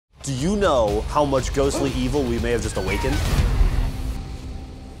Do you know how much ghostly evil we may have just awakened?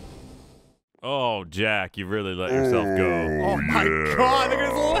 Oh, Jack, you really let yourself go. Oh my God! Look at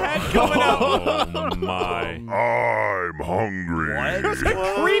his little head coming out. Oh my! I'm hungry. What? There's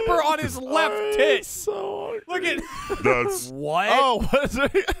a creeper on his left tit. Look at. That's What? Oh, what is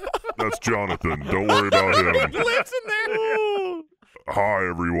it? that's Jonathan. Don't worry about He him. lives in there. Hi,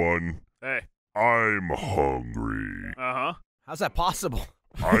 everyone. Hey. I'm hungry. Uh-huh. How's that possible?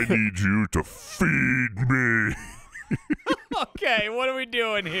 I need you to feed me. Okay, what are we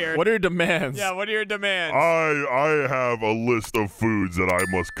doing here? What are your demands? Yeah, what are your demands? I have a list of foods that I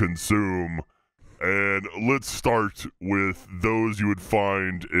must consume. And let's start with those you would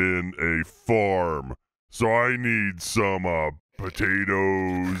find in a farm. So I need some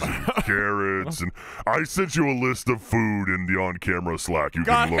potatoes and carrots, and I sent you a list of food in the on-camera Slack. You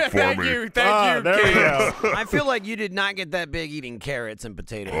God, can look for thank me. you, thank you, there we King. go. I feel like you did not get that big eating carrots and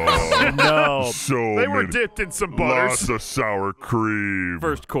potatoes. No. So They were many- dipped in some lots butters. of sour cream.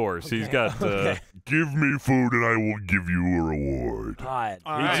 First course. He's got. Give me food and I will give you a reward. God.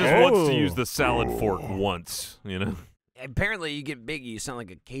 All He right. just wants to Oh. use the salad fork once. You know. Apparently, you get big, you sound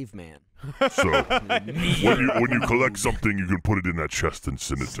like a caveman. So when you collect something, you can put it in that chest and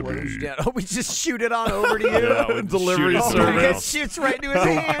send it to me. Yeah. Oh, we just shoot it on over to you. Yeah, with Delivery shoot it service. in the It mouth. shoots right into his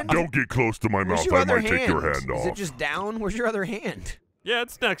hand. Don't get close to my Where's mouth. your I other might hand? take your hand Is off. it just down? Where's your other hand? Yeah,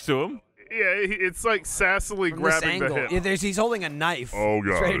 it's next to him. Yeah, it's like sassily From this grabbing the angle. hip. Yeah, he's holding a knife. Oh,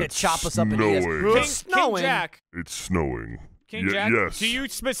 He's God, ready to it's chop us up and eat us. snowing. King, It's snowing. King Jack. It's snowing. King Jack. Yes. Do you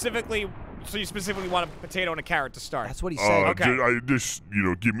specifically? So you specifically want a potato and a carrot to start? That's what he said. Okay. I just,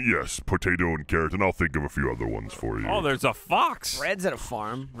 give me, potato and carrot, and I'll think of a few other ones for you. Oh, there's a fox. Bread's at a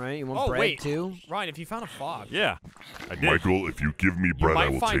farm, right? You want Oh bread wait, too? Ryan, if you found a fog, Yeah, I did. Michael, if you give me you bread, I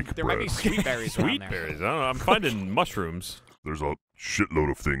might will find take there bread. might be sweet berries around Sweet there. berries. I don't know. I'm finding mushrooms. There's a shitload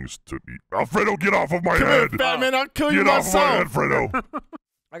of things to eat. Alfredo, get off of my head! Batman, I'll kill you Get off of my head, myself. Fredo!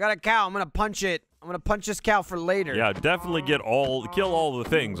 I got a cow. I'm gonna punch it. I'm gonna punch this cow for later. Yeah, definitely kill all the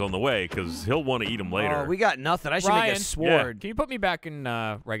things on the way because he'll want to eat them later. Oh, we got nothing. I should Ryan, make a sword. Can you put me back in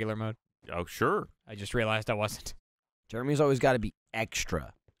regular mode? Oh, sure. I just realized I wasn't. Jeremy's always got to be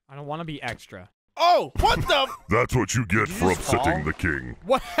extra. I don't want to be extra. Oh, what the? That's what you get Did you for just upsetting fall? the king.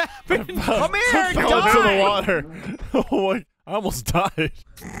 What happened? Come here, Fell into the die! water. Oh, my. I almost died.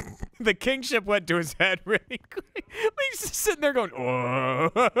 The kingship went to his head really quick. He's just sitting there going, "Oh."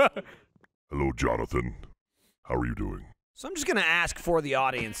 Hello, Jonathan. How are you doing? So I'm just gonna ask for the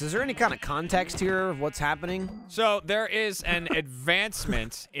audience. Is there any kind of context here of what's happening? So there is an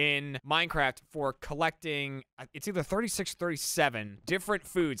advancement in Minecraft for collecting, it's either 36 or 37 different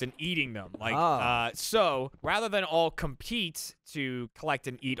foods and eating them. Like, so rather than all compete to collect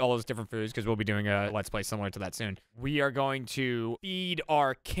and eat all those different foods, because we'll be doing a Let's Play similar to that soon, we are going to feed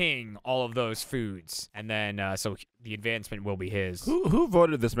our king all of those foods. And then, so the advancement will be his. Who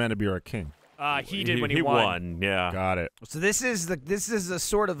voted this man to be our king? He did when he won. Yeah. Got it. So this is a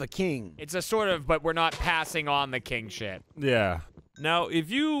sort of a king. It's a sort of, but we're not passing on the kingship. Yeah. Now,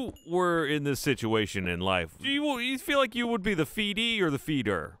 if you were in this situation in life, do you feel like you would be the feedee or the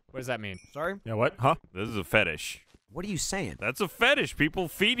feeder? What does that mean? Sorry? Yeah, what? Huh? This is a fetish. What are you saying? That's a fetish. People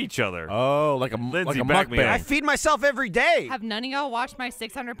feed each other. Oh, like a Lindsay, back me mukbang. I feed myself every day. Have none of y'all watched my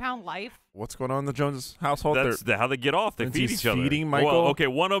 600-pound life? What's going on in the Jones household? That's how they get off. They Lindsay's feed each other. feeding Michael? Well, okay,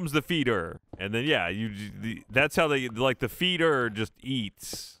 one of them's the feeder, and then yeah, that's how they like the feeder just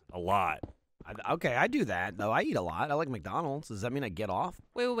eats a lot. Okay, I do that though. I eat a lot. I like McDonald's. Does that mean I get off?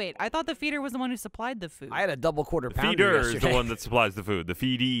 Wait. I thought the feeder was the one who supplied the food. I had a double quarter The pounder feeder is yesterday. the one that supplies the food. The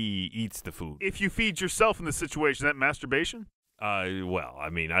feedee eats the food. If you feed yourself in this situation, is that masturbation? Well, I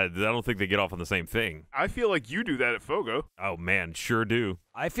mean, I don't think they get off on the same thing. I feel like you do that at Fogo. Oh man, sure do.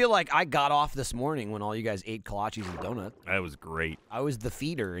 I feel like I got off this morning when all you guys ate kolaches and donuts. That was great. I was the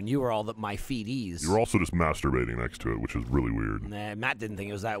feeder, and you were all my feedees. You were also just masturbating next to it, which is really weird. Nah, Matt didn't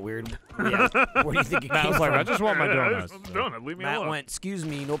think it was that weird. Yeah. Where do you think it Matt came was like, from? I just want my Yeah, donuts. just want the donut. Leave me Matt alone. went, excuse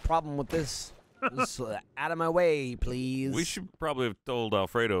me, no problem with this. Just out of my way, please. We should probably have told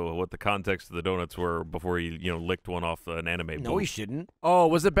Alfredo what the context of the donuts were before he, licked one off an anime. No, he shouldn't. Oh,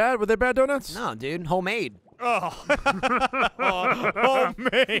 was it bad? Were they bad donuts? No, dude, homemade. Oh.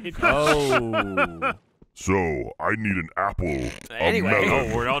 Homemade. Oh. So, I need an apple, Anyway. a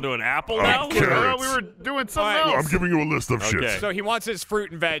melon. Oh, we're on to an apple Uh, now? carrots. I thought we were doing something All right. else. I'm giving you a list of Okay. shit. So he wants his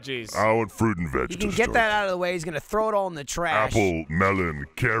fruit and veggies. I want fruit and veg You to can get start. that out of the way. He's going to throw it all in the trash. Apple, melon,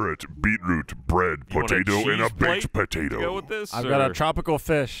 carrot, beetroot, bread, You want a potato, and a cheese baked plate potato. to go with this? I've got or- a tropical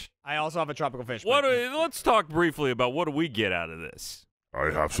fish. I also have a tropical fish. What? plate. Let's talk briefly about what do we get out of this.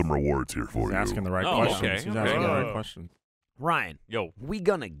 I have some rewards here for He's you. asking the right Oh, questions. okay, He's okay. asking the right Oh. questions. Ryan, Yo, we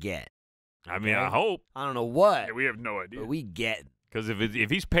gonna get. I mean, Okay. I hope. I don't know what, Yeah, we have no idea. but we get. Because if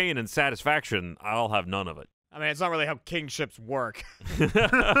he's paying in satisfaction, I'll have none of it. I mean, it's not really how kingships work.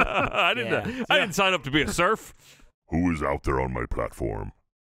 I didn't. Yeah. I didn't sign up to be a serf. Who is out there on my platform?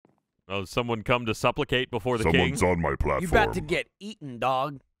 Oh, someone come to supplicate before the Someone's king. on my platform. You about to get eaten,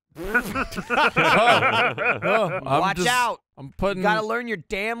 dog. Watch Watch out. I'm putting. You gotta learn your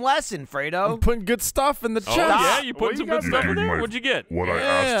damn lesson, I'm Fredo. putting good stuff in the Oh chest. yeah, you put Well, some you good got stuff in me. there. My- What'd you get? What I Yeah,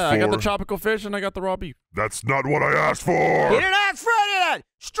 asked I got for. the tropical fish and I got the raw beef. That's not what I asked He for. didn't ask for any of that.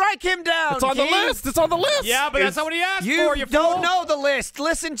 Strike him down. It's on the king. list. It's on the list. Yeah, but that's not what he asked You for, you don't fool. know the list.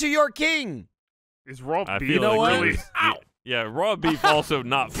 Listen to your king. Is raw I beef feel know like what? really? Ow. Yeah, raw beef also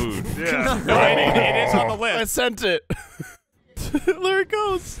not food. Yeah. No, it is on the I list. sent it. There it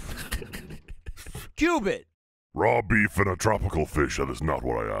goes. Cubit. Raw beef and a tropical fish. That is not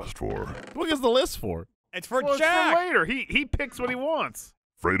what I asked for. What is the list for? It's for Well, it's Jack. for later. He picks what he wants.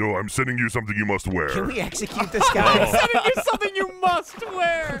 Fredo, I'm sending you something you must wear. Can we execute this guy? Oh. Sending you something you must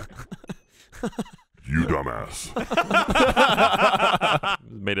wear. You dumbass.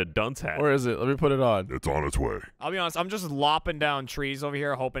 Made a dunce hat. Where is it? Let me put it on. It's on its way. I'll be honest, I'm just lopping down trees over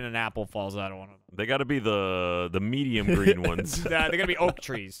here, hoping an apple falls out of one of them. They got to be the medium green ones. They're gonna be oak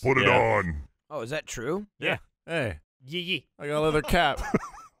trees. Put it Yeah. on. Oh, is that true? Yeah. Hey, Yee. I got a leather cap.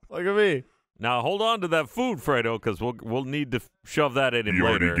 Look at me. Now hold on to that food, Fredo, because we'll need to shove that in him You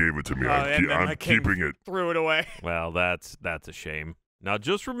already later. gave it to me. Oh, and then I'm the king keeping it. Threw it away. Well, that's a shame. Now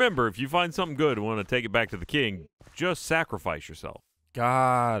just remember, if you find something good and want to take it back to the king, just sacrifice yourself.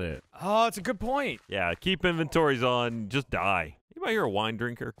 Got it. Oh, it's a good point. Yeah, keep inventories on. Just die. Anybody here a wine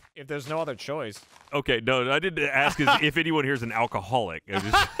drinker? If there's no other choice. Okay, no, I didn't ask if anyone here's an alcoholic.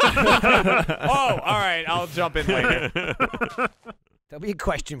 I Oh, all right. I'll jump in later. There'll be a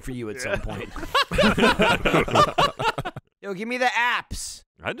question for you at some point. Yo, give me the apps.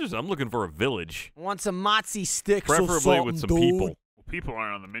 I'm looking for a village, I want some mozzie sticks. or preferably with some something, dude. people. Well, people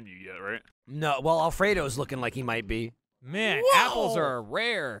aren't on the menu yet, right? No, well, Alfredo's looking like he might be. Man, Whoa. apples are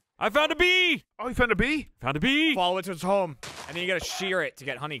rare. I found a bee. Oh, you found a bee? Found a bee. Follow it to its home, and then you gotta shear it to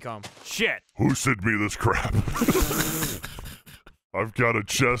get honeycomb. Shit. Who sent me this crap? I've got a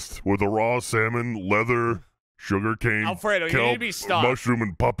chest with a raw salmon, leather, sugarcane, Alfredo, you need kelp, to be stopped. mushroom,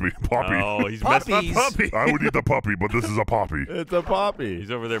 and poppy. Oh, he's messing. Puppies. Puppy. I would eat the puppy, but this is a poppy. It's a poppy.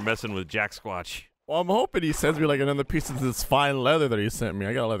 He's over there messing with Jack Squatch. Well, I'm hoping he sends me like another piece of this fine leather that he sent me.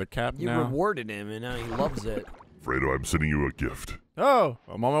 I got a leather cap You now. rewarded him, and now he loves it. Fredo, I'm sending you a gift. Oh,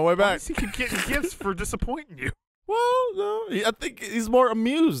 I'm on my way Why back. does he keep getting gifts for disappointing you? Well, no, I think he's more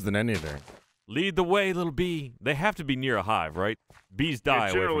amused than anything. Lead the way, little bee. They have to be near a hive, right? Bees die Yeah,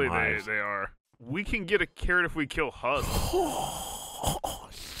 away generally, from hives. they are. We can get a carrot if we kill Hus. Oh,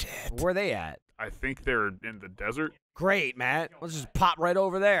 shit. Where are they at? I think they're in the desert. Great, Matt. Let's just pop right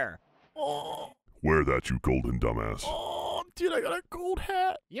over there. Wear that, you golden dumbass. Oh, dude, I got a gold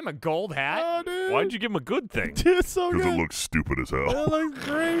hat. You have a gold hat? Oh, dude. Why'd you give him a good thing? Dude, it's so Because good. it looks stupid as hell. It looks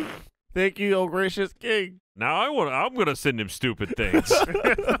great. Thank you, oh gracious king. Now I'm gonna send him stupid things.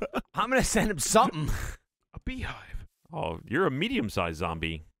 I'm gonna send him something. A beehive. Oh, you're a medium-sized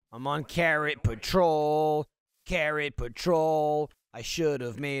zombie. I'm on carrot patrol. Carrot patrol. I should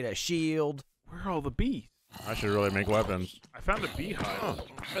have made a shield. Where are all the bees? I should really make weapons. I found a beehive.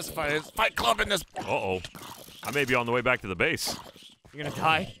 Let's fight club in this. Uh-oh. I may be on the way back to the base. You're gonna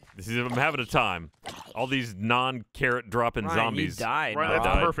die? I'm having a time. All these non-carrot dropping Ryan, zombies. You died. Right, bro. that's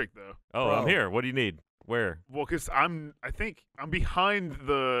died. perfect though. Oh, Bro. I'm here. What do you need? Where? Well, because I think I'm behind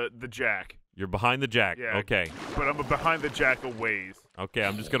the jack. You're behind the jack. Yeah. Okay. But I'm behind the jack a ways. Okay,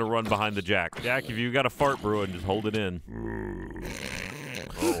 I'm just gonna run behind the jack. Jack, if you got a fart brewing, just hold it in.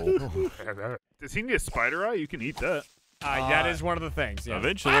 Does he need a spider eye? You can eat that. That is one of the things. Yeah.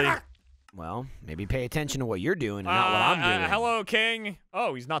 Eventually. Well, maybe pay attention to what you're doing and not what I'm doing. Hello, King.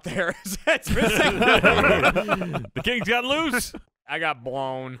 Oh, he's not there. It's missing. The king's got loose. I got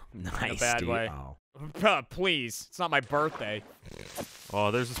blown. Nice, bad dude. way. Oh. Please, it's not my birthday.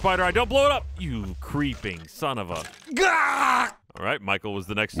 Oh, there's a spider eye. Don't blow it up. You creeping son of a. Gah! All right, Michael was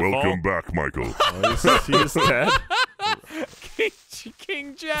the next to fall. Welcome back, Michael. Oh, he's dead.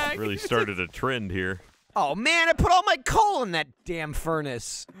 King Jack. Really started a trend here. Oh man, I put all my coal in that damn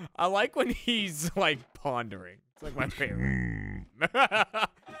furnace. I like when he's like pondering. It's like my favorite.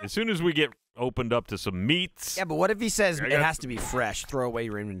 As soon as we get opened up to some meats, Yeah, but what if he says I it got- has to be fresh? Throw away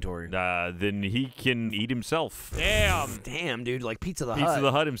your inventory. then he can eat himself. Damn. Damn, dude, like Pizza the Pizza Hut.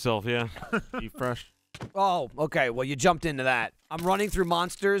 the Hut himself, yeah. Eat fresh. Oh, okay. Well, you jumped into that. I'm running through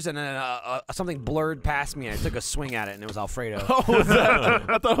monsters, and then something blurred past me, and I took a swing at it, and it was Alfredo. Oh, was that?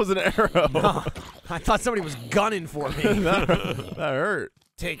 I thought it was an arrow. No, I thought somebody was gunning for me. that hurt.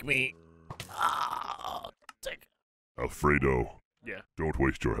 Take me. Alfredo. Yeah. Don't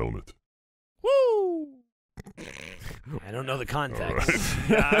waste your helmet. Woo! I don't know the context. All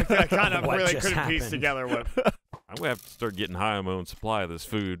right. Yeah, I kind of What really just couldn't piece happened? together what. I'm gonna have to start getting high on my own supply of this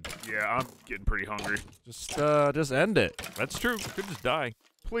food. Yeah, I'm getting pretty hungry. Just end it. That's true. Could just die.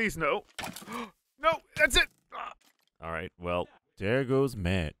 Please, no. No, that's it. All right. Well, There goes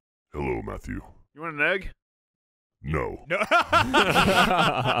Matt. Hello, Matthew. You want an egg? No. No.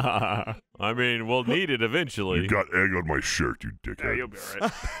 I mean, we'll need it eventually. You got egg on my shirt, you Yeah, dickhead. you'll be all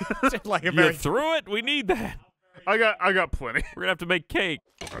right. Just like a You very. threw it? We need that. I got plenty. We're gonna have to make cake.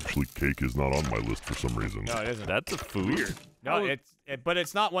 Actually, cake is not on my list for some reason. No, it isn't. That's a food. Weird. No, but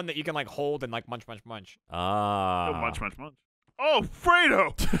it's not one that you can like hold and like munch. Ah. Oh, munch. Oh,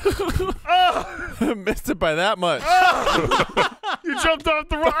 Fredo! Oh, Missed it by that much. you jumped off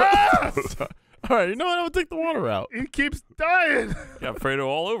the rock. Ah! All right, you know what? I'm gonna take the water out. He keeps dying. Got Fredo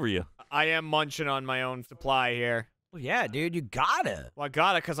all over you. I am munching on my own supply here. Well, yeah, dude, you gotta. Well, I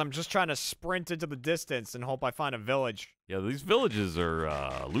got it because I'm just trying to sprint into the distance and hope I find a village. Yeah, these villages are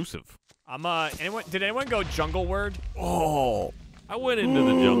elusive. Did anyone go jungle word? Oh, I went into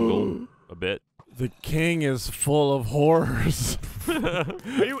the jungle a bit. the king is full of horrors.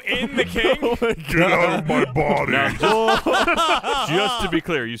 Are you in the king? Oh my Get out of my body! Just to be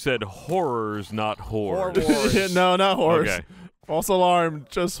clear, you said horrors, not whores. Wars. No, not horrors. Okay. False alarm,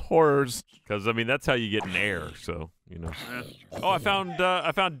 just horrors. Because I mean that's how you get an air. So you know. Oh, I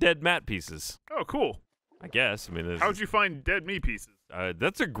found dead mat pieces. Oh, cool. I guess. I mean, How'd you find dead meat pieces?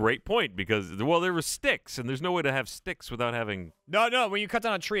 that's a great point because there were sticks and there's no way to have sticks without having. No. When you cut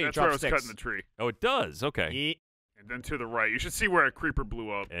down a tree, That's it where I drops was sticks. cutting the tree. Oh, it does. Okay. Yeet. And then to the right. You should see where a creeper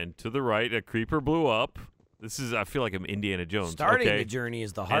blew up. And to the right, a creeper blew up. This is. I feel like I'm Indiana Jones. Starting okay. the journey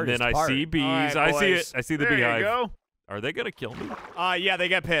is the And hardest then I part. see bees. All right, I see boys. it. I see the There beehive. you go. Are they gonna kill me? Yeah, they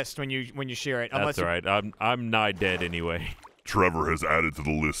get pissed when you shear it. Unless That's all right. I'm nigh dead anyway. Trevor has added to the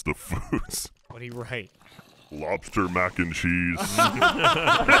list of foods. What do you write? Lobster mac and cheese, squid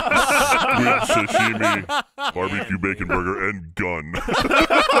sashimi, barbecue bacon burger, and gun.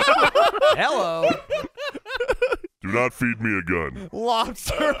 Hello. Do not feed me a gun.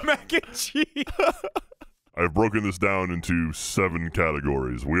 Lobster mac and cheese. I've broken this down into 7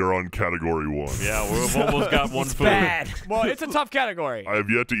 categories. We are on category 1. Yeah, we've almost got one food. Bad. Well, it's a tough category. I have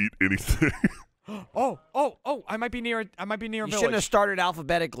yet to eat anything. Oh! I might be near a You village. shouldn't have started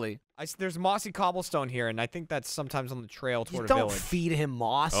alphabetically. There's mossy cobblestone here, and I think that's sometimes on the trail Just toward a don't village. feed him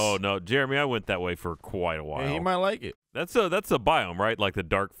moss. Oh no, Jeremy, I went that way for quite a while. Hey, he might like it. That's a biome, right? Like the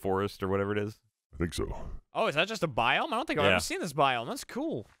dark forest or whatever it is. I think so. Oh, is that just a biome? I don't think I've Yeah. ever seen this biome. That's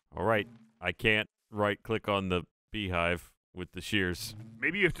cool. All right, I can't right-click on the beehive with the shears.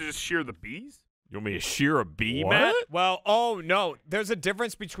 Maybe you have to just shear the bees? You want me to shear a bee, What? Matt? Well, oh no, there's a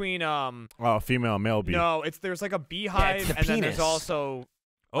difference between Oh, female and male bee. No, there's like a beehive, the and then there's penis. also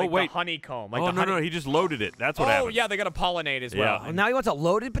Oh like wait. the honeycomb. Like Oh the no, honey- no, he just loaded it. That's what Oh happened. yeah, they gotta pollinate as Yeah. well. And now he wants a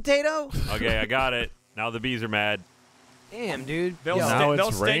loaded potato? Okay, I got it. Now the bees are mad. Damn, dude. They'll Yo, Now they'll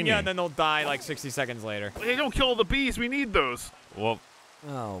it's sting you, raining. and then they'll die like 60 seconds later. Hey, don't kill the bees. We need those. Well,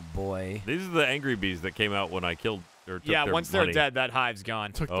 Oh, boy. these are the angry bees that came out when I killed or took Yeah, their once they're money. dead, that hive's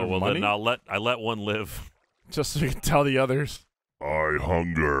gone. Took Oh their well, money then I let one live. just so you can tell the others. I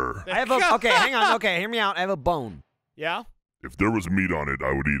hunger. I have a. Okay, hang on. Okay, hear me out. I have a bone. Yeah. If there was meat on it,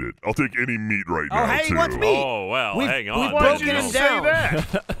 I would eat it. I'll take any meat right Oh, now, hey, too. what's meat? Oh well, We've- hang on. we've Why did broken you him say down.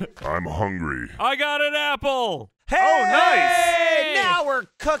 that? I'm hungry. I got an apple. Hey, Oh, nice. Now we're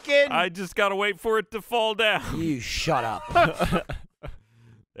cooking. I just gotta wait for it to fall down. You shut up.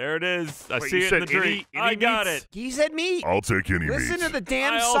 There it is. I Wait, see you it in the said tree. any I got meats? it. He said meat. I'll take any Listen meat. to the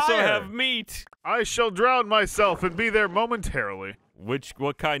damn I also sire. have meat. I shall drown myself and be there momentarily.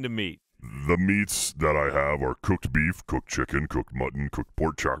 What kind of meat? The meats that I have are cooked beef, cooked chicken, cooked mutton, cooked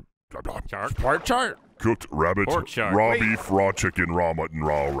pork chop, Shark? Part chart. cooked rabbit, Pork chop. raw Wait. beef, raw chicken, raw mutton,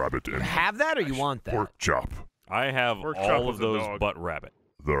 raw rabbit, and Have that or you want that? pork chop. I have Pork chop all was of a those dog. but rabbit.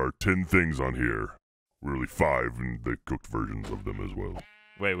 There are 10 things on here. Really 5, and they cooked versions of them as well.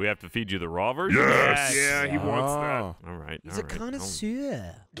 Wait, we have to feed you the raw version? Yes! Yeah, he wants that. Oh. All right. He's all a right.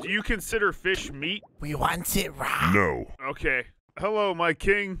 connoisseur. Do you consider fish meat? We want it raw. No. Okay. Hello, my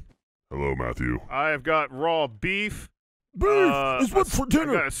king. Hello, Matthew. I have got raw beef. Beef is what for I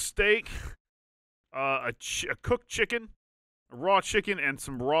dinner. got a steak, a cooked chicken, a raw chicken, and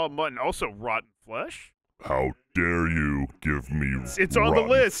some raw mutton. Also rotten flesh. How dare you give me It's on the rotten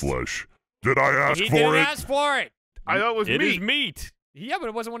list. flesh? Did I ask He for didn't it? ask for it. I thought it was It meat. is meat. Yeah, but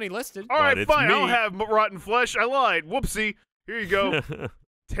it wasn't one he listed. All right, it's fine. I'll meat. have rotten flesh. I lied. Whoopsie. Here you go.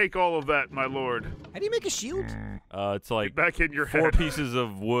 Take all of that, my lord. How do you make a shield? It's Get like back in your 4 head. pieces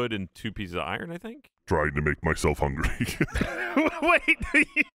of wood and 2 pieces of iron, I think. Trying to make myself hungry. Wait.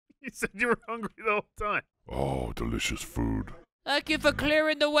 You said you were hungry the whole time. Oh, delicious food. Thank you for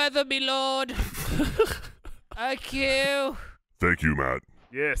clearing the weather, me lord. Thank you. Thank you, Matt.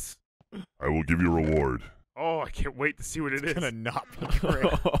 Yes. I will give you a reward. Oh, I can't wait to see what it is. Gonna not be great.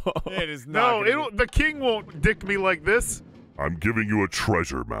 It is not. No, gonna it'll, the king won't dick me like this. I'm giving you a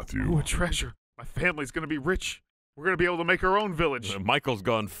treasure, Matthew. Ooh, a treasure. My family's gonna be rich. We're gonna be able to make our own village. Michael's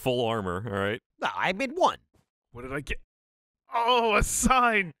gone full armor, all right? No, I made one. What did I get? Oh, a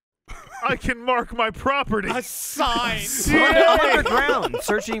sign. I can mark my property. A sign. I'm underground,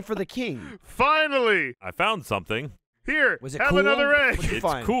 searching for the king. Finally. I found something. Here, Was it have cool? another egg. What'd you It's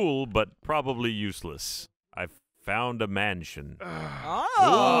find? cool, but probably useless. I found a mansion.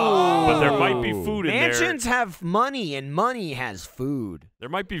 Oh. But there might be food in there. Mansions have money, and money has food. There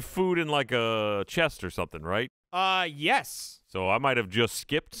might be food in like a chest or something, right? Yes. So I might have just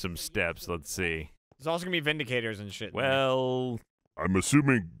skipped some steps. Let's see. There's also gonna be vindicators and shit. in there. Well, I'm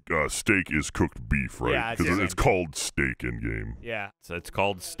assuming steak is cooked beef, right? Yeah, it's Because the it's same. called steak in game. Yeah. it's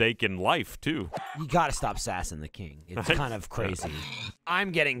called steak in life, too. You gotta stop sassing the king. It's kind of crazy.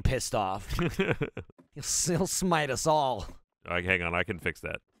 I'm getting pissed off. He'll smite us all. All right, hang on. I can fix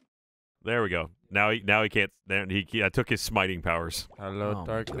that. There we go. Now he can't. I took his smiting powers. Hello, Oh my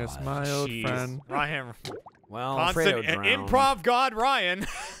darkness, God. my old Jeez. friend. Ryan. Well, Constant Alfredo drowned. improv god Ryan.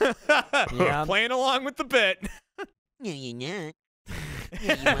 Yeah. Playing along with the bit. Yeah, you're not.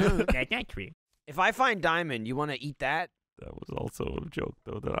 Yeah, you won't. That's not true. If I find diamond, you want to eat that? That was also a joke,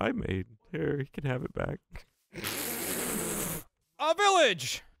 though, that I made. Here, he can have it back. A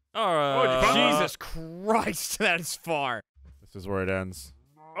village. All right. Jesus Christ, that is far. This is where it ends.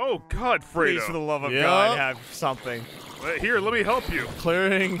 Oh, God, Please, for the Fredo. love of Yep. God, have something. Here, let me help you.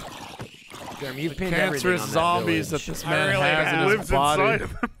 Clearing Jeremy, you've pinned everything cancerous on that zombies that village. this I man really has have. in his Lives body. inside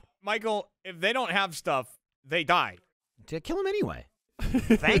of him. Michael, if they don't have stuff, they die. To kill him anyway.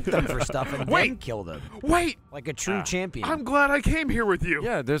 Thank them for stuff and then Wait. kill them. Wait, Like a true champion. I'm glad I came here with you.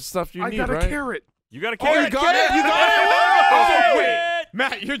 Yeah, there's stuff you I need, got right? a carrot. You got a Oh, carrot. you got it? You got Oh, wait.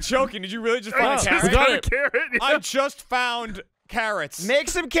 Matt, you're joking. Did you really just I find a just carrot? got got a it. carrot. I just found carrots. Make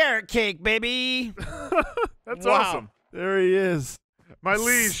some carrot cake, baby. That's Wow. awesome. There he is. My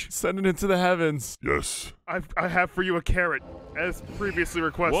liege, Send it into the heavens. Yes. I have for you a carrot, as previously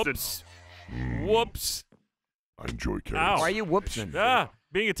requested. Whoops. Whoops. I enjoy Ow. carrots. Why are you whoopsing? Ah,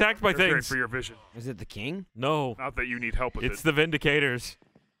 being attacked by They're great things. for your vision. Is it the king? No, Not that you need help with it's it. the Vindicators.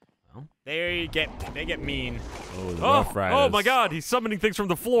 They get mean. Oh, the Oh, Rough Riders. oh my God, he's summoning things from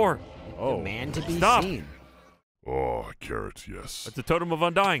the floor. The man to be Stop. seen. Oh, carrots, yes. That's a totem of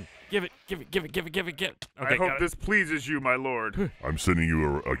undying. Give it, give it, give it, give it, give it, give it. Okay, I hope got it. this pleases you, my lord. I'm sending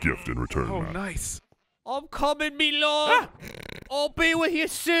you a gift in return, Oh, Matt. nice. I'm coming, me lord. I'll be with you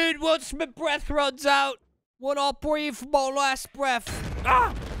soon once my breath runs out. When I breathe my last breath,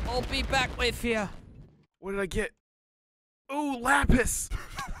 I'll be back with you. What did I get? Ooh, lapis.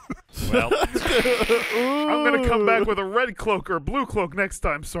 Well, I'm gonna come back with a red cloak or blue cloak next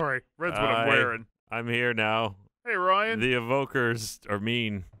time. Sorry, red's what I'm wearing. I'm here now. Hey, Ryan. The evokers are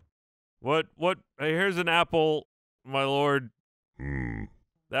mean. What? Hey, here's an apple, my lord. Hmm.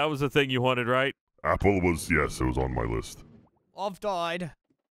 That was the thing you wanted, right? Apple was, yes, it was on my list. I've died.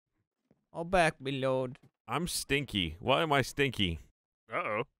 I'm back, me lord. I'm stinky. Why am I stinky?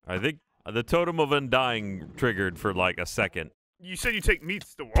 Uh-oh. I think the totem of undying triggered for like a second. You said you take meat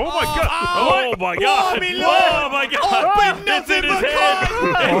still. Oh, my God. Oh my God! me Oh my God! I've been It's in nothing his but head!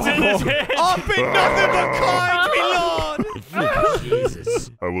 kind. It's in his head! I've been nothing but kind, me lord. Jesus.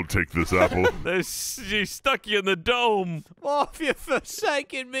 I will take this apple. She stuck you in the dome. Why have you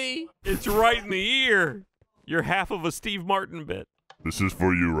forsaken me? It's right in the ear. You're half of a Steve Martin bit. This is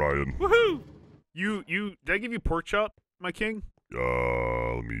for you, Ryan. Woohoo! Did I give you pork chop, my king?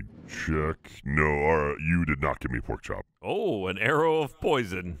 Let me check. No, you did not give me pork chop. Oh, an arrow of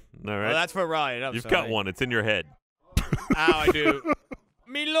poison. All right. Well, that's for Ryan. I'm You've sorry. got one. It's in your head. Ow, I do.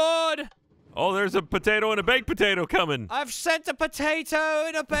 Me lord, Oh, there's a potato and a baked potato coming. I've sent a potato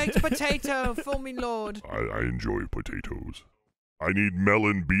and a baked potato for me lord. I enjoy potatoes. I need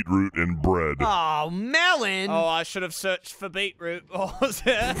melon, beetroot, and bread. Oh, melon. Oh, I should have searched for beetroot. What was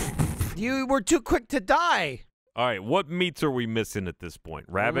it? You were too quick to die. All right, what meats are we missing at this point?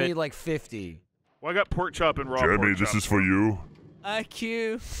 Rabbit? Only like 50. Well, I got pork chop and raw Jeremy, pork this chop. is for you. Thank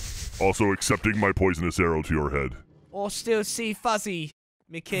you. Also accepting my poisonous arrow to your head. Or still see fuzzy.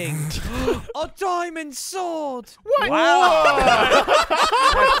 Me king. A diamond sword. What? Wow.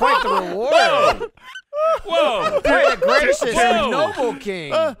 That's quite the reward. Whoa! Quite a gracious Whoa. and noble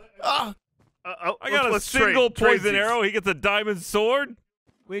king. I got a let's single trade poison these. arrow. He gets a diamond sword.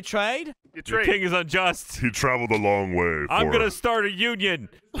 We trade? You The trade. king is unjust. He traveled a long way. I'm for- gonna start a union.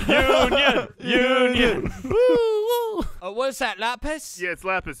 Union. What is that, lapis? Yeah, it's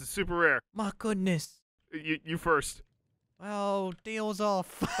lapis. It's super rare. My goodness. You first. Well, deal's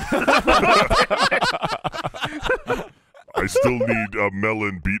off. I still need a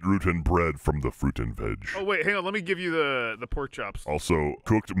melon, beetroot, and bread from the fruit and veg. Oh wait, hang on. Let me give you the pork chops. Also,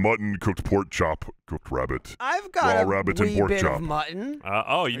 cooked mutton, cooked pork chop, cooked rabbit. I've got Raw a rabbit and wee pork bit chop. of mutton.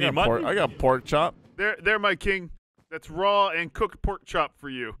 Oh, you need mutton? I got pork chop. There, my king. That's raw and cooked pork chop for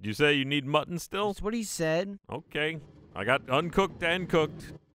you. You say you need mutton still? That's what he said. Okay. I got uncooked and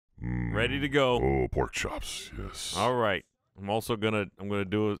cooked. Ready to go. Oh, pork chops, yes. All right. I'm gonna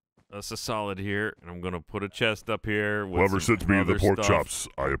do us a solid here, and I'm gonna put a chest up here. With Whoever some sent me the other pork stuff. chops,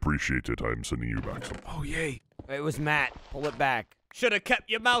 I appreciate it. I'm sending you back some. Oh yay! It was Matt. Pull it back. Should have kept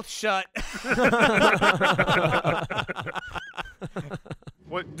your mouth shut.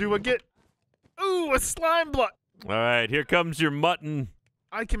 What do I get? Ooh, a slime block. All right, here comes your mutton.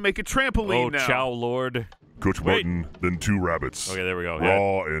 I can make a trampoline Oh, now. chow lord. Cooked Wait. mutton, then 2 rabbits. Okay, there we go. Yeah.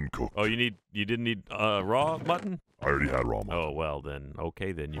 Raw and cooked. Oh, you didn't need raw mutton? I already had raw mutton. Oh, well then.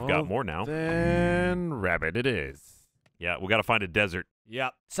 Okay, then you've got more now. Then rabbit it is. Yeah, we got to find a desert.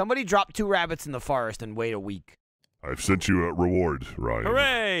 Yep. Somebody drop 2 rabbits in the forest and wait a week. I've sent you a reward, Ryan.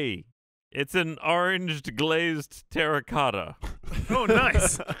 Hooray! It's an orange glazed terracotta. Oh,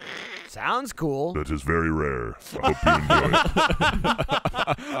 nice. Sounds cool. That is very rare. I hope you enjoy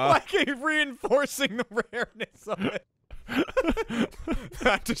it. Like a reinforcing the rareness of it.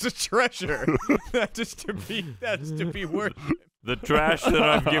 That is a treasure. That's to be worth it. The trash that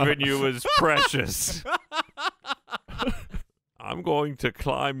I've given you is precious. I'm going to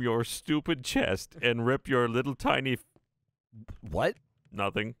climb your stupid chest and rip your little tiny... What?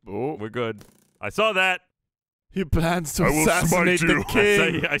 Nothing. Oh, We're good. I saw that. he plans to I will assassinate smite the you.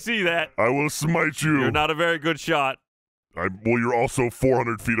 king. I see that. I will smite you. You're not a very good shot. Well, you're also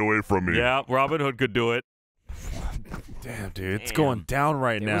 400 feet away from me. Yeah, Robin Hood could do it. Damn, dude, it's Damn. going down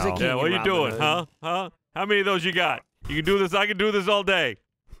right It was a now. king. Yeah, what are you Robin doing, Hood. huh? Huh? How many of those you got? You can do this. I can do this all day.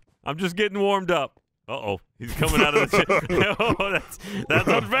 I'm just getting warmed up. Uh-oh. He's coming out of the... Oh, that's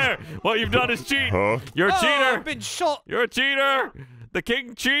unfair. What you've done is cheat. Huh? You're a Oh, cheater. I've been shot. You're a cheater. The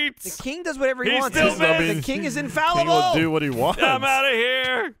king cheats. The king does whatever he He's wants. still The missed. king is He infallible. will do what he wants. I'm out of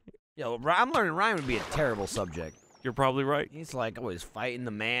here. Yo, I'm learning Ryan would be a terrible subject. You're probably right. He's like always fighting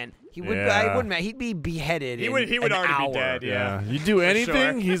the man. He would. Yeah. I wouldn't. He'd be beheaded. He in would an already hour. be dead, yeah. You do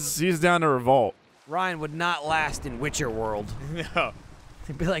anything, he's down to revolt. Ryan would not last in Witcher world. No.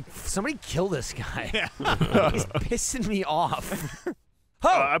 He'd be like, somebody kill this guy. Yeah. He's pissing me off. Oh,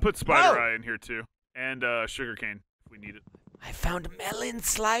 I put spider whoa. eye in here too, and sugarcane if we need it. I found a melon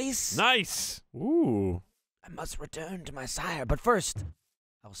slice. Nice. Ooh. I must return to my sire, but first,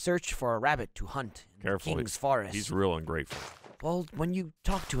 I'll search for a rabbit to hunt in Careful, the king's forest. He's real ungrateful. Well, when you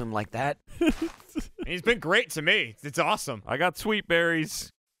talk to him like that, He's been great to me. It's awesome. I got sweet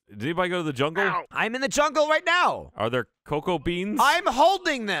berries. Did anybody go to the jungle? Ow. I'm in the jungle right now. Are there cocoa beans? I'm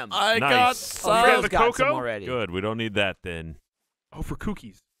holding them. I Nice. got Oh, some. Phil's the got some cocoa? already. Good. We don't need that then. Oh, for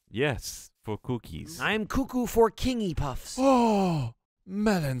cookies. Yes, for cookies. I'm cuckoo for kingy puffs. Oh,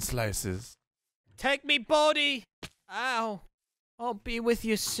 melon slices. Take me body. Ow. I'll be with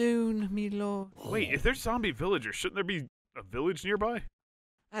you soon, me lord. Wait, if there's zombie villagers, shouldn't there be a village nearby?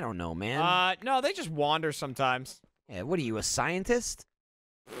 I don't know, man. No, they just wander sometimes. Yeah, what are you, a scientist?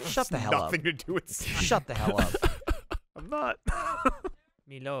 Shut the hell Nothing to do with up. Shut the hell up. I'm not.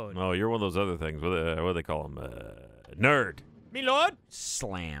 Me lord. Oh, you're one of those other things. What do they call them? Nerd. Me lord?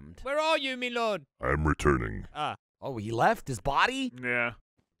 Slammed. Where are you, me lord? I'm returning. Oh, he left his body? Yeah.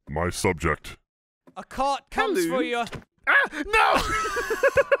 My subject. A cart comes Hello. for you. Ah,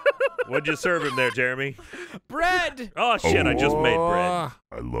 no! What'd you serve him there, Jeremy? Bread. Oh, shit, I just made bread.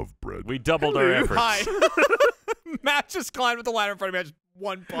 I love bread. We doubled our efforts. Hi. Matt just climbed with the ladder in front of me. I just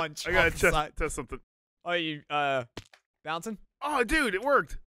one punch. I gotta off the side. test something. Are you bouncing? Oh, dude, it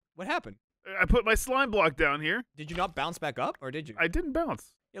worked. What happened? I put my slime block down here. Did you not bounce back up, or did you? I didn't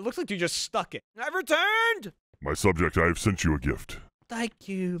bounce. It looks like you just stuck it. I've returned! My subject, I have sent you a gift. Thank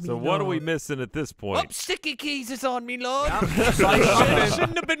you, me So lord. what are we missing at this Oh, point? sticky keys is on me, lord. I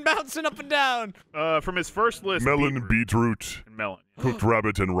shouldn't have been bouncing up and down. From his first list, Melon, beetroot, and melon. cooked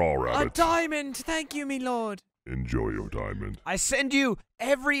rabbit, and raw A rabbit. diamond. Thank you, me lord. Enjoy your diamond. I send you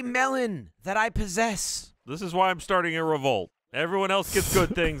every melon that I possess. This is why I'm starting a revolt. Everyone else gets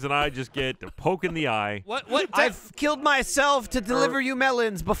good things, and I just get a poke in the eye. What? I've killed myself to deliver you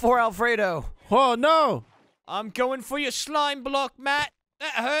melons before Alfredo. Oh, no. I'm going for your slime block, Matt.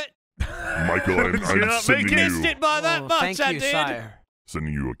 That hurt. Michael, You're I'm not sending Missed you, it by that much, Thank I you, did. sire.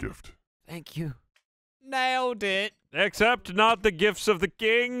 sending you a gift. Thank you. Nailed it. Accept not the gifts of the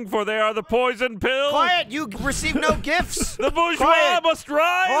king, for they are the poison pill. Quiet! You receive no gifts. The bourgeois Quiet. must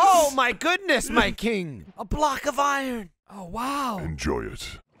rise. Oh my goodness, my king! A block of iron. Oh, wow. Enjoy it.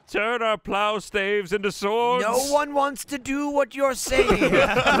 Turn our plow staves into swords. No one wants to do what you're saying. Listen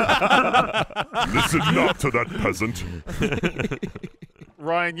not to that peasant.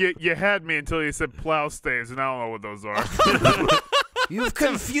 Ryan, you had me until you said plow staves, and I don't know what those are. You've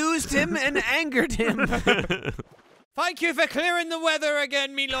confused him and angered him. Thank you for clearing the weather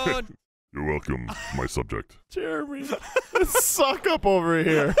again, me lord. You're welcome, my subject. Jeremy. Suck up over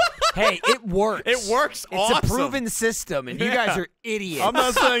here. Hey, it works. It works It's awesome. a proven system, and you guys are idiots. I'm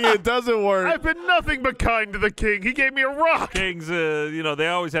not saying it doesn't work. I've been nothing but kind to the king. He gave me a rock. Kings, they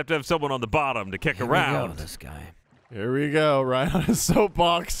always have to have someone on the bottom to kick Here we go, around. this guy. Here we go, right on his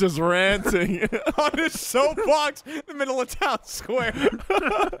soapbox, just ranting. On his soapbox in the middle of town square.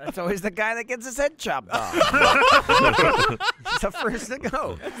 That's always the guy that gets his head chopped off. He's the first to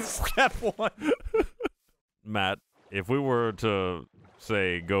go. Step one. Matt, if we were to,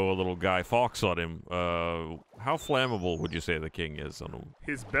 say, go a little Guy Fawkes on him, how flammable would you say the king is on him?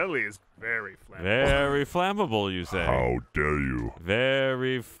 His belly is very flammable. Very flammable, you say. How dare you?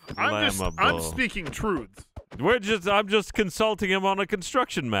 Very flammable. I'm speaking truths. I'm just consulting him on a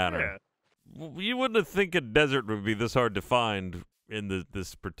construction matter. Yeah. You wouldn't think a desert would be this hard to find in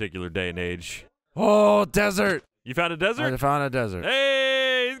this particular day and age. Oh, desert. You found a desert? I found a desert.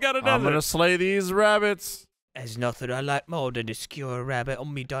 Hey, he's got a desert. I'm going to slay these rabbits. There's nothing I like more than to skewer a rabbit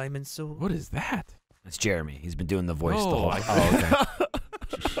on me diamond sword. What is that? That's Jeremy. He's been doing the voice the Oh, whole I- time.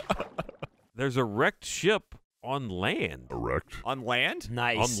 okay. There's a wrecked ship on land. Erect. On land?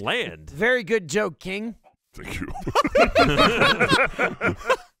 Nice. On land. Very good joke, King. Thank you.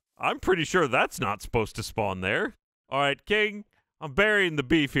 I'm pretty sure that's not supposed to spawn there. All right, King, I'm burying the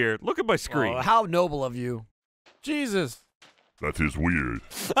beef here. Look at my screen. Oh, how noble of you. Jesus. That is weird.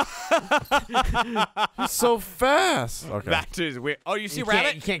 He's so fast. Okay. That is weird. Oh, you see You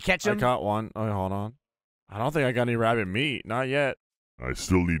rabbit? can't catch I him? caught one. Oh, hold on. I don't think I got any rabbit meat. Not yet. I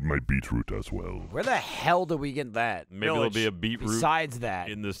still need my beetroot as well. Where the hell do we get that? Maybe there'll be a beetroot Besides that.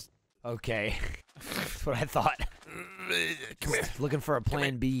 in this. Okay. That's what I thought. Come here. Looking for a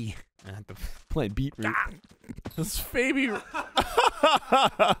plan B. Plan beetroot. This baby. All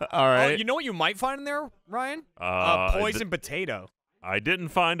Oh, right. you know what you might find in there, Ryan? I Poison potato. I didn't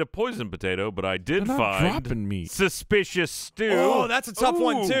find a poison potato, but I did They're not find dropping meat. suspicious stew. Oh, that's a tough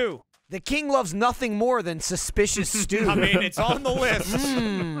one, Ooh. too. The king loves nothing more than suspicious stew. I mean, it's on the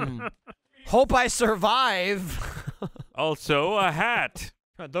list. Hope I survive. Also, a hat.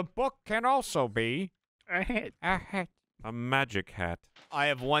 The book can also be I a hat. A magic hat. I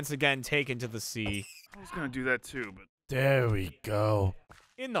have once again taken to the sea was gonna do that too, but There we go.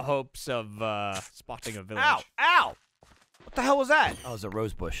 in the hopes of spotting a village. Ow! Ow! What the hell was that? Oh, it was a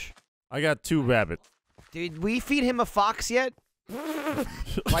rose bush. I got 2 rabbits. Did we feed him a fox yet? Why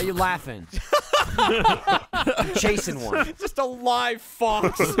are you laughing? I'm chasing one. Just a live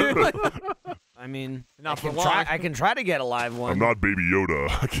fox. I mean, Not I for can long. try. I can try to get a live one. I'm not Baby Yoda.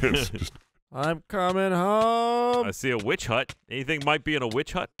 I can't just. I'm coming home. I see a witch hut. Anything might be in a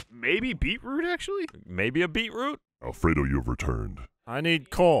witch hut? maybe beetroot actually. Maybe a beetroot? Alfredo, you have returned. I need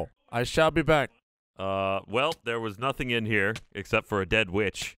coal. I shall be back. Well, there was nothing in here except for a dead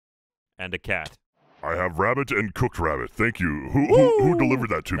witch and a cat. I have rabbit and cooked rabbit. Thank you. Who delivered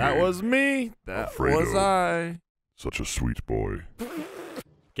that to me? That was me. That Alfredo. was I. Such a sweet boy.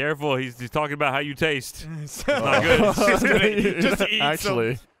 Careful, he's talking about how you taste. Not good. Just eat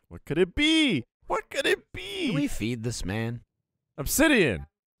Actually, what could it be? What could it Can we be? feed this man? Obsidian.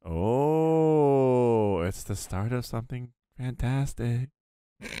 Oh, it's the start of something fantastic.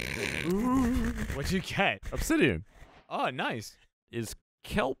 What'd you get? Obsidian. Oh, nice. Is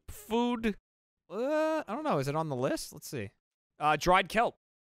kelp food? I don't know. Is it on the list? Let's see. Dried kelp.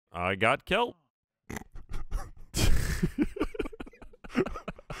 I got kelp.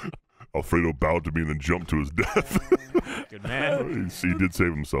 Alfredo bowed to me and then jumped to his death. Good man. he did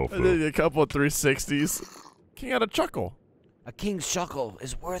save himself, I though. did a couple of 360s. King had a chuckle. A king's chuckle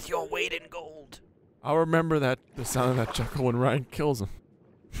is worth your weight in gold. I'll remember the sound of that chuckle when Ryan kills him.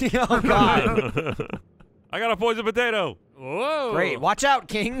 Oh God! I got a poison potato. Whoa. Great. Watch out,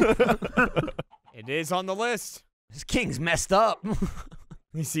 king. It is on the list. This king's messed up.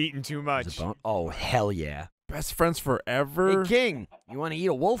 He's eating too much. Oh hell yeah! Best friends forever? Hey, King, you want to eat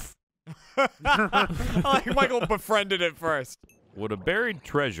a wolf? Like Michael befriended it first. Would a buried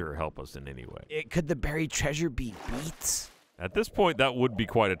treasure help us in any way? Could the buried treasure be beets? At this point, that would be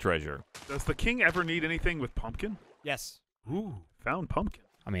quite a treasure. Does the king ever need anything with pumpkin? Yes. Ooh, found pumpkin.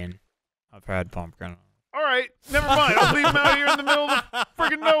 I mean, I've had pumpkin. All right, never mind. I'll leave him out here in the middle of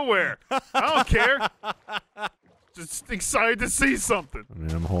freaking nowhere. I don't care. Just excited to see something. I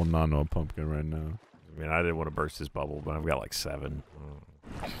mean, I'm holding on to a pumpkin right now. I mean, I didn't want to burst his bubble, but I've got like 7.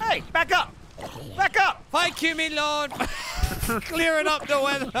 Hey, back up! Back up! Thank you, me lord. Clearing up the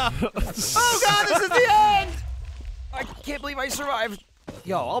weather. Oh God, this is the end! I can't believe I survived.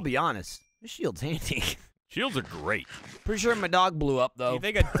 Yo, I'll be honest. This shield's handy. Shields are great. Pretty sure my dog blew up though. You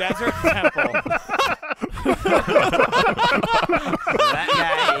think a desert temple? That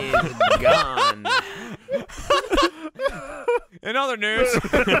guy is gone. In other news,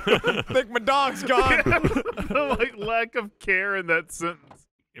 I think my dog's gone. The like lack of care in that sentence.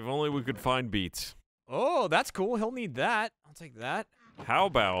 If only we could find beets. Oh, that's cool. He'll need that. I'll take that. How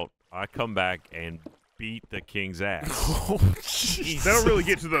about I come back and beat the king's ass? Oh, jeez. That'll really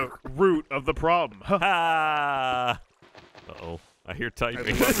get to the root of the problem. Ha! Uh-oh. I hear typing.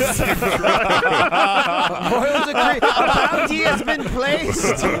 Royal decree. A bounty has been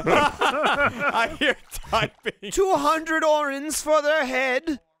placed. I hear typing. 200 orens for their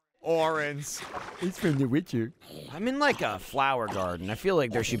head. Orens. It's from The Witcher. I'm in like a flower garden. I feel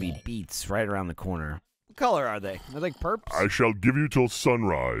like there should be beets right around the corner. What color are they? Are they like purps? I shall give you till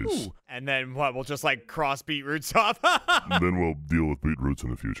sunrise. Ooh. And then what? We'll just like cross beetroots off. Then we'll deal with beetroots in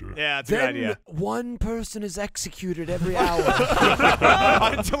the future. Yeah, that's a good idea. One person is executed every hour.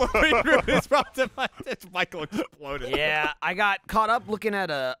 Until a beetroot is brought to my... Michael exploded. Yeah, I got caught up looking at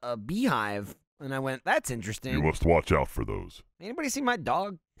a beehive, and I went, that's interesting. You must watch out for those. Anybody see my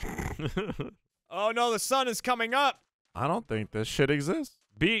dog? Oh no, the sun is coming up. I don't think this shit exists.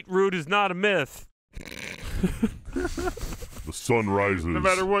 Beetroot is not a myth. The sun rises. No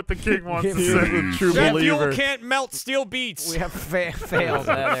matter what the king wants to He's say. a true Jet fuel believer. can't melt steel beets. We have failed.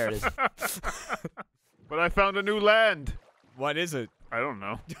 There it is. But I found a new land. What is it? I don't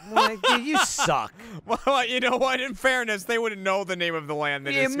know. Like, dude, you suck. Well, you know what? In fairness, they wouldn't know the name of the land.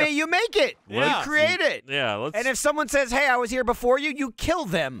 They just You make it. Yeah. You create it. Yeah, let's And if someone says, hey, I was here before you, you kill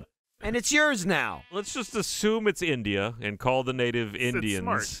them. And it's yours now. let's just assume it's India and call the native Indians.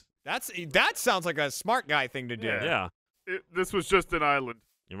 smart. that sounds like a smart guy thing to do. Yeah. Yeah. This was just an island.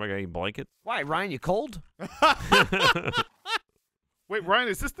 You might got any blanket? Why, Ryan, you cold? Wait, Ryan,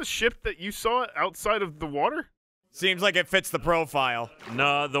 is this the ship that you saw outside of the water? Seems like it fits the profile.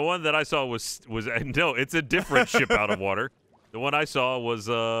 No, the one that I saw was no, it's a different ship out of water. The one I saw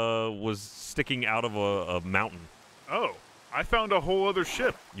was sticking out of a mountain. Oh, I found a whole other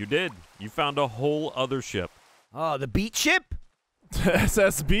ship. You did. You found a whole other ship. Oh, the beat ship?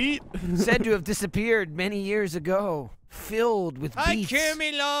 SS Beat? Said to have disappeared many years ago. Filled with beets. Thank you,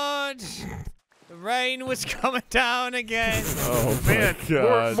 me lord. The rain was coming down again. Oh, Man, my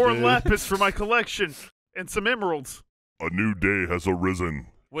God, more dude. lapis for my collection and some emeralds. A new day has arisen.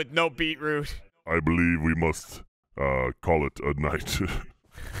 With no beetroot. I believe we must call it a night.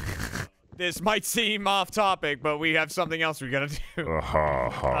 This might seem off topic, but we have something else we gotta do.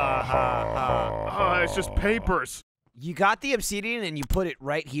 It's just papers. You got the obsidian and you put it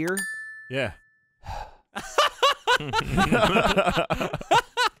right here. Yeah.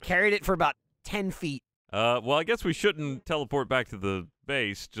 Carried it for about 10 feet. Well, I guess we shouldn't teleport back to the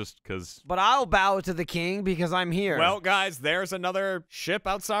base just because. But I'll bow to the king because I'm here. Well, guys, there's another ship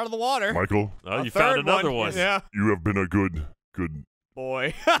outside of the water. Michael, A You found third another one. Yeah. you have been a good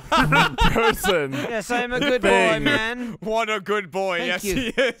Boy. Person. yes, I'm a good boy, Thing. man. What a good boy. Thank Yes, you. he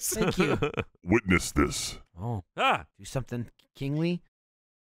is. Thank you. witness this. Oh, Ah, do something kingly.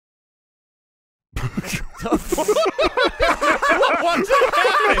 What's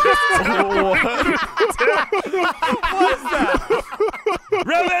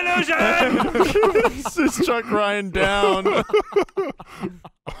revolution! Just struck Ryan down.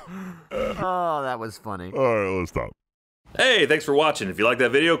 Oh, that was funny. All right, let's stop. Hey, thanks for watching. If you like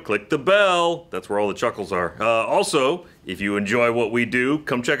that video, click the bell. That's where all the chuckles are. Also, if you enjoy what we do,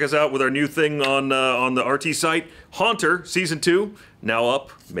 come check us out with our new thing on the RT site, Haunter Season 2, now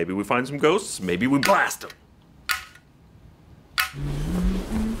up. Maybe we find some ghosts, maybe we blast them.